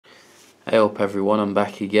Hey up everyone, I'm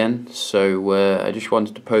back again. So I just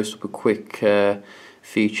wanted to post up a quick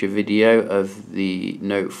feature video of the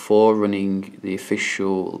Note 4 running the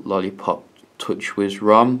official Lollipop TouchWiz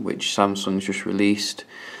ROM, which Samsung's just released.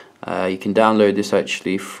 You can download this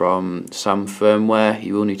actually from Sam firmware.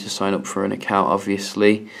 You will need to sign up for an account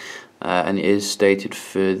obviously, and it is stated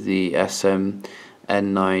for the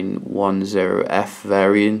SM-N910F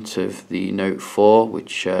variant of the Note 4,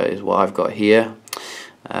 which is what I've got here.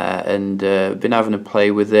 Been having a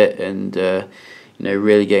play with it, and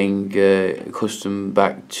really getting accustomed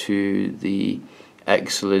back to the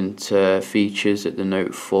excellent features that the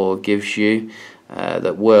Note 4 gives you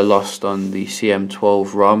that were lost on the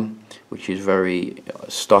CM12 ROM, which is very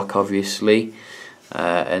stock obviously,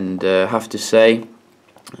 have to say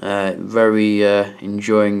very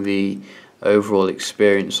enjoying the overall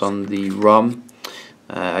experience on the ROM.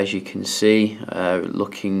 As you can see,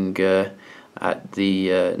 looking at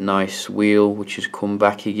the nice wheel which has come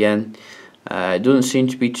back again. It doesn't seem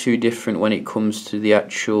to be too different when it comes to the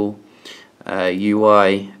actual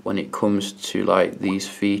UI, when it comes to like these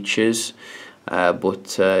features,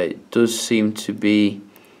 but it does seem to be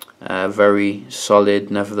very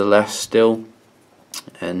solid nevertheless still,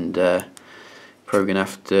 and probably gonna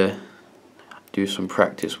have to do some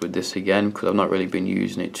practice with this again because I've not really been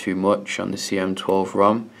using it too much on the CM12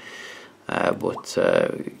 ROM, but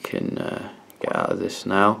we can get out of this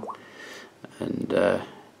now and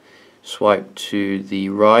swipe to the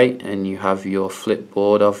right, and you have your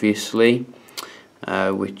flipboard obviously,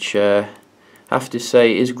 which I have to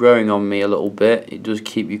say is growing on me a little bit. It does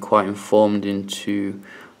keep you quite informed into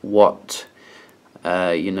what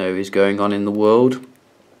is going on in the world.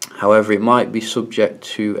 However, it might be subject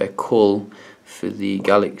to a cull for the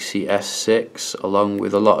Galaxy S6, along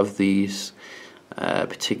with a lot of these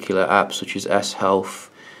particular apps such as S Health,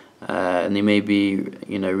 and they may be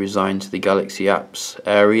resigned to the Galaxy apps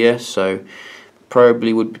area, so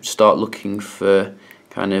probably would start looking for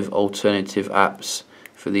kind of alternative apps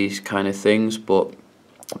for these kind of things. But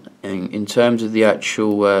in terms of the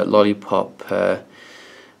actual Lollipop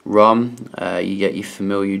ROM, you get your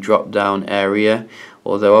familiar drop down area,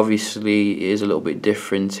 although obviously it is a little bit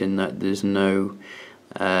different in that there's no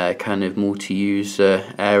kind of multi-user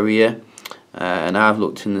area, and I've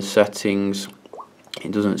looked in the settings.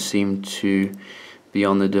 It doesn't seem to be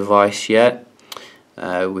on the device yet,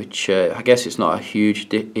 which I guess it's not a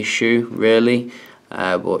huge issue really,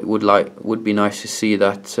 but it would be nice to see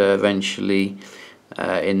that eventually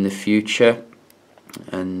in the future.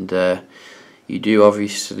 And you do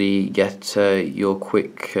obviously get your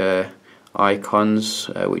quick icons,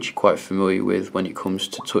 which you're quite familiar with when it comes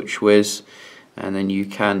to TouchWiz, and then you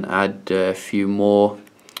can add a few more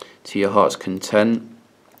to your heart's content,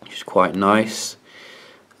 which is quite nice.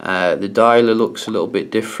 The dialer looks a little bit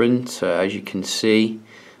different, as you can see.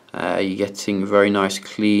 You're getting a very nice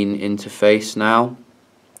clean interface now,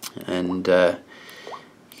 and you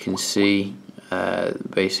can see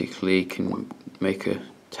basically you can make a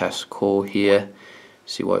test call here,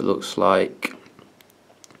 see what it looks like.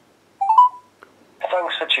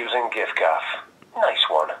 Thanks for choosing giffgaff. Nice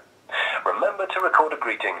one. Remember to record a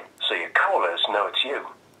greeting so your callers know it's you.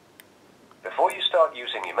 Before you start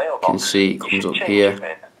using your mailbox, you can see it comes up here. Your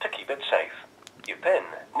PIN to keep it safe. Your PIN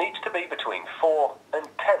needs to be between 4 and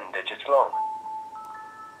 10 digits long.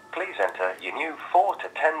 Please enter your new 4 to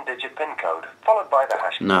 10 digit PIN code, followed by the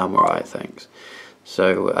hash. No, I'm alright, thanks.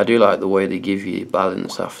 So I do like the way they give you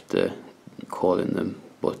balance after calling them,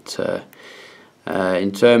 but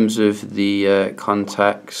in terms of the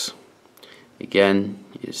contacts, again,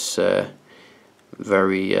 it's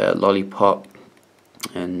very Lollipop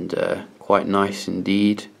and quite nice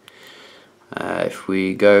indeed. If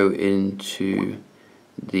we go into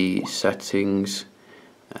the settings,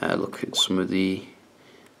 look at some of the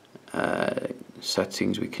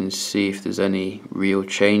settings, we can see if there's any real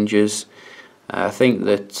changes. I think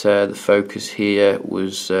that the focus here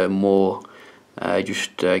was more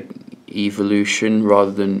just evolution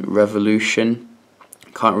rather than revolution.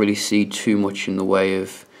 Can't really see too much in the way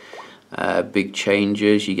of big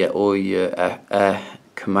changes. You get all your air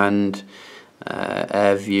command,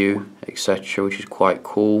 air view, etc., which is quite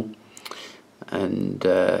cool. And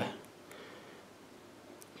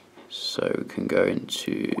so we can go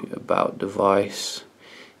into about device.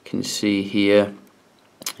 You can see here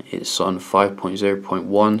it's on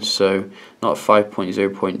 5.0.1, so not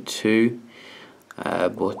 5.0.2,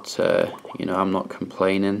 but I'm not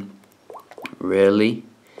complaining really.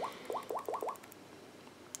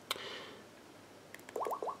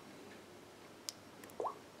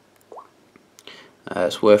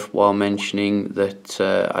 It's worthwhile mentioning that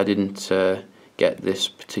I didn't get this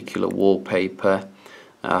particular wallpaper.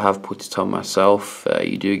 I have put it on myself.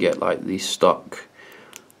 You do get like these stock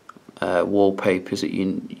wallpapers that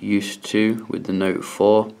you're used to with the Note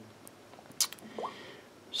 4.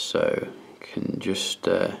 So I can just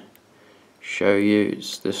show you,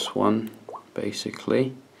 it's this one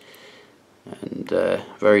basically, and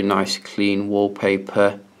very nice clean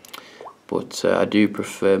wallpaper, but I do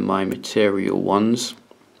prefer my material ones.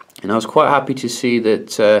 And I was quite happy to see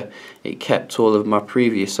that it kept all of my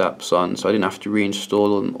previous apps on, so I didn't have to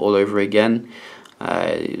reinstall them all over again.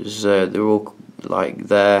 They're all like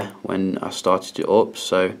there when I started it up,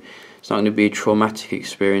 so it's not going to be a traumatic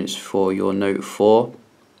experience for your Note 4.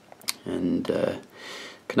 And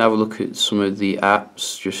can have a look at some of the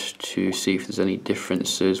apps just to see if there's any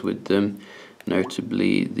differences with them,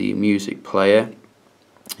 notably the music player.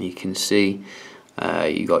 You can see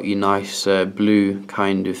you got your nice blue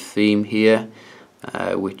kind of theme here,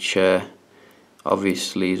 which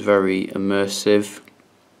obviously is very immersive,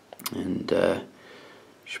 and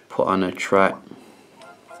just put on a track.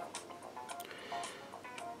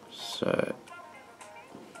 So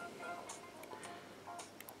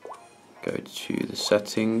go to the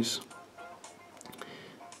settings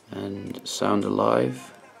and sound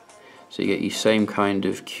alive. So you get your same kind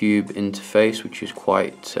of cube interface, which is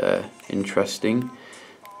quite interesting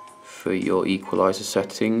for your equalizer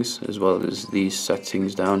settings, as well as these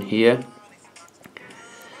settings down here.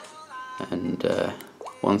 And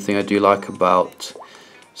one thing I do like about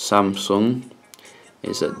Samsung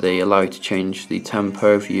is that they allow you to change the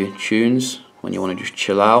tempo of your tunes when you want to just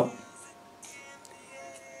chill out.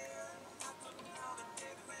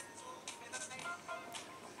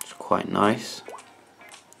 It's quite nice.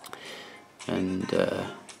 And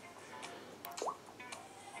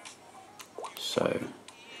so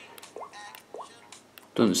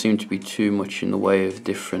doesn't seem to be too much in the way of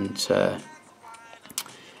different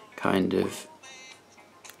kind of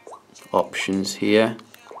options here,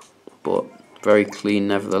 but very clean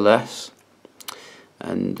nevertheless.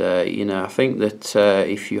 And you know, I think that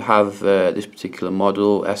if you have this particular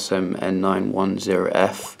model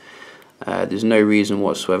SM-N910F, there's no reason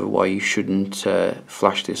whatsoever why you shouldn't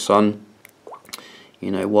flash this on. You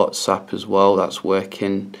know, WhatsApp as well, that's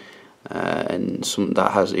working, and some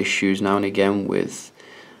that has issues now and again with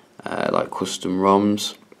like custom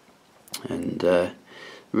ROMs. And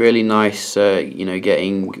really nice, you know,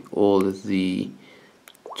 getting all of the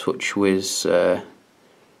TouchWiz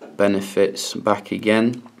benefits back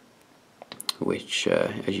again, which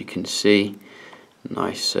as you can see,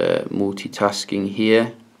 nice multitasking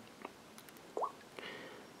here,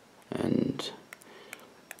 and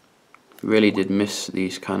really did miss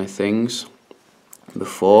these kind of things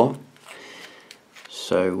before.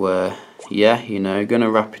 So yeah, you know,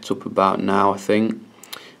 gonna wrap it up about now. I think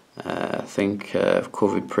I've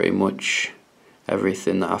covered pretty much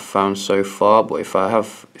everything that I've found so far, but if I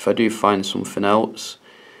do find something else,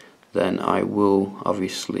 then I will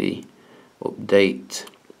obviously update.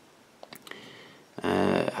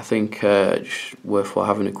 I think just worthwhile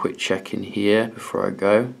having a quick check in here before I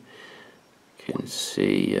go. You can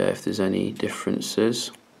see if there's any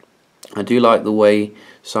differences. I do like the way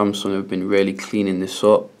Samsung have been really cleaning this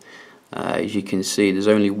up. As you can see, there's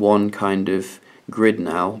only one kind of grid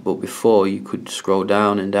now, but before you could scroll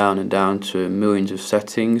down and down and down to millions of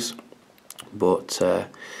settings, but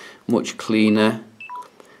much cleaner.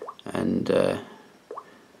 And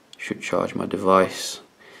should charge my device.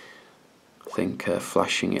 I think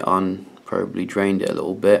flashing it on probably drained it a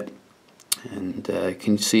little bit. And you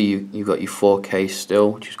can see you've got your 4K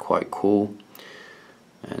still, which is quite cool,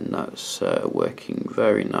 and that's working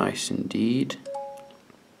very nice indeed.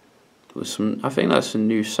 With some, I think that's a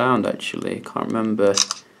new sound actually. Can't remember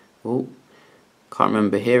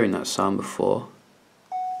hearing that sound before.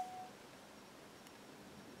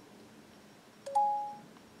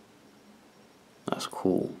 That's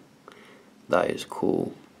cool. That is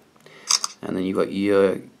cool. And then you've got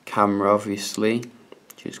your camera obviously,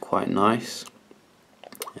 which is quite nice,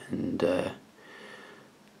 and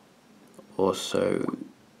also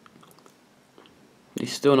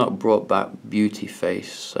he's still not brought back beauty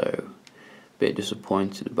face, so a bit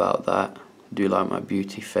disappointed about that. I do like my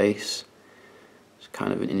beauty face. It's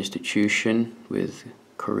kind of an institution with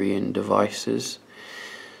Korean devices.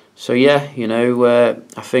 So yeah, you know,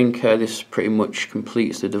 I think this pretty much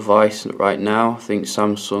completes the device right now. I think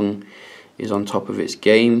Samsung is on top of its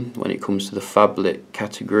game when it comes to the phablet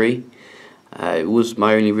category. It was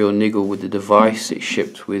my only real niggle with the device. It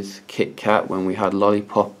shipped with KitKat when we had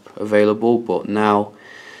Lollipop available, but now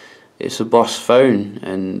it's a boss phone,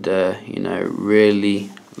 and you know, really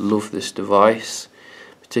love this device,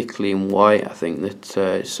 particularly in white. I think that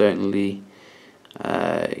it certainly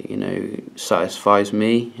you know, satisfies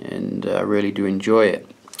me, and I really do enjoy it.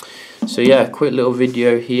 So yeah, quick little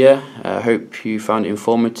video here. I hope you found it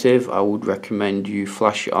informative. I would recommend you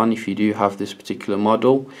flash it on if you do have this particular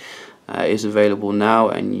model. It is available now,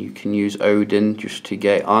 and you can use Odin just to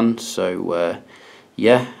get it on. So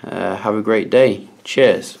yeah, have a great day.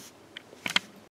 Cheers.